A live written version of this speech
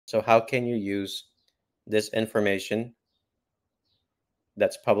So how can you use this information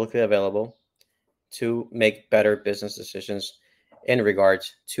that's publicly available to make better business decisions in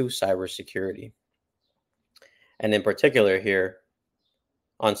regards to cybersecurity? And in particular here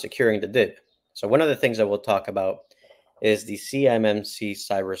on securing the DIB. So one of the things that we'll talk about is the CMMC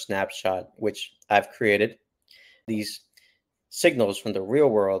Cyber Snapshot, which I've created. These signals from the real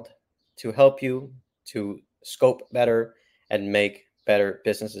world to help you to scope better and make better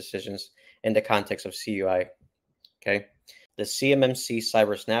business decisions in the context of CUI. Okay. The CMMC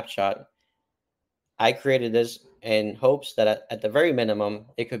Cyber Snapshot, I created this in hopes that at the very minimum,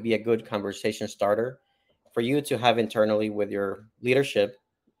 it could be a good conversation starter for you to have internally with your leadership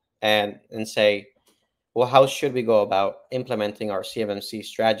and say, well, how should we go about implementing our CMMC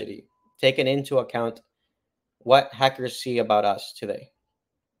strategy, taking into account what hackers see about us today?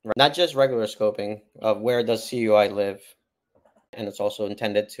 Not just regular scoping of where does CUI live, and it's also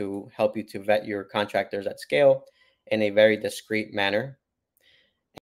intended to help you to vet your contractors at scale in a very discreet manner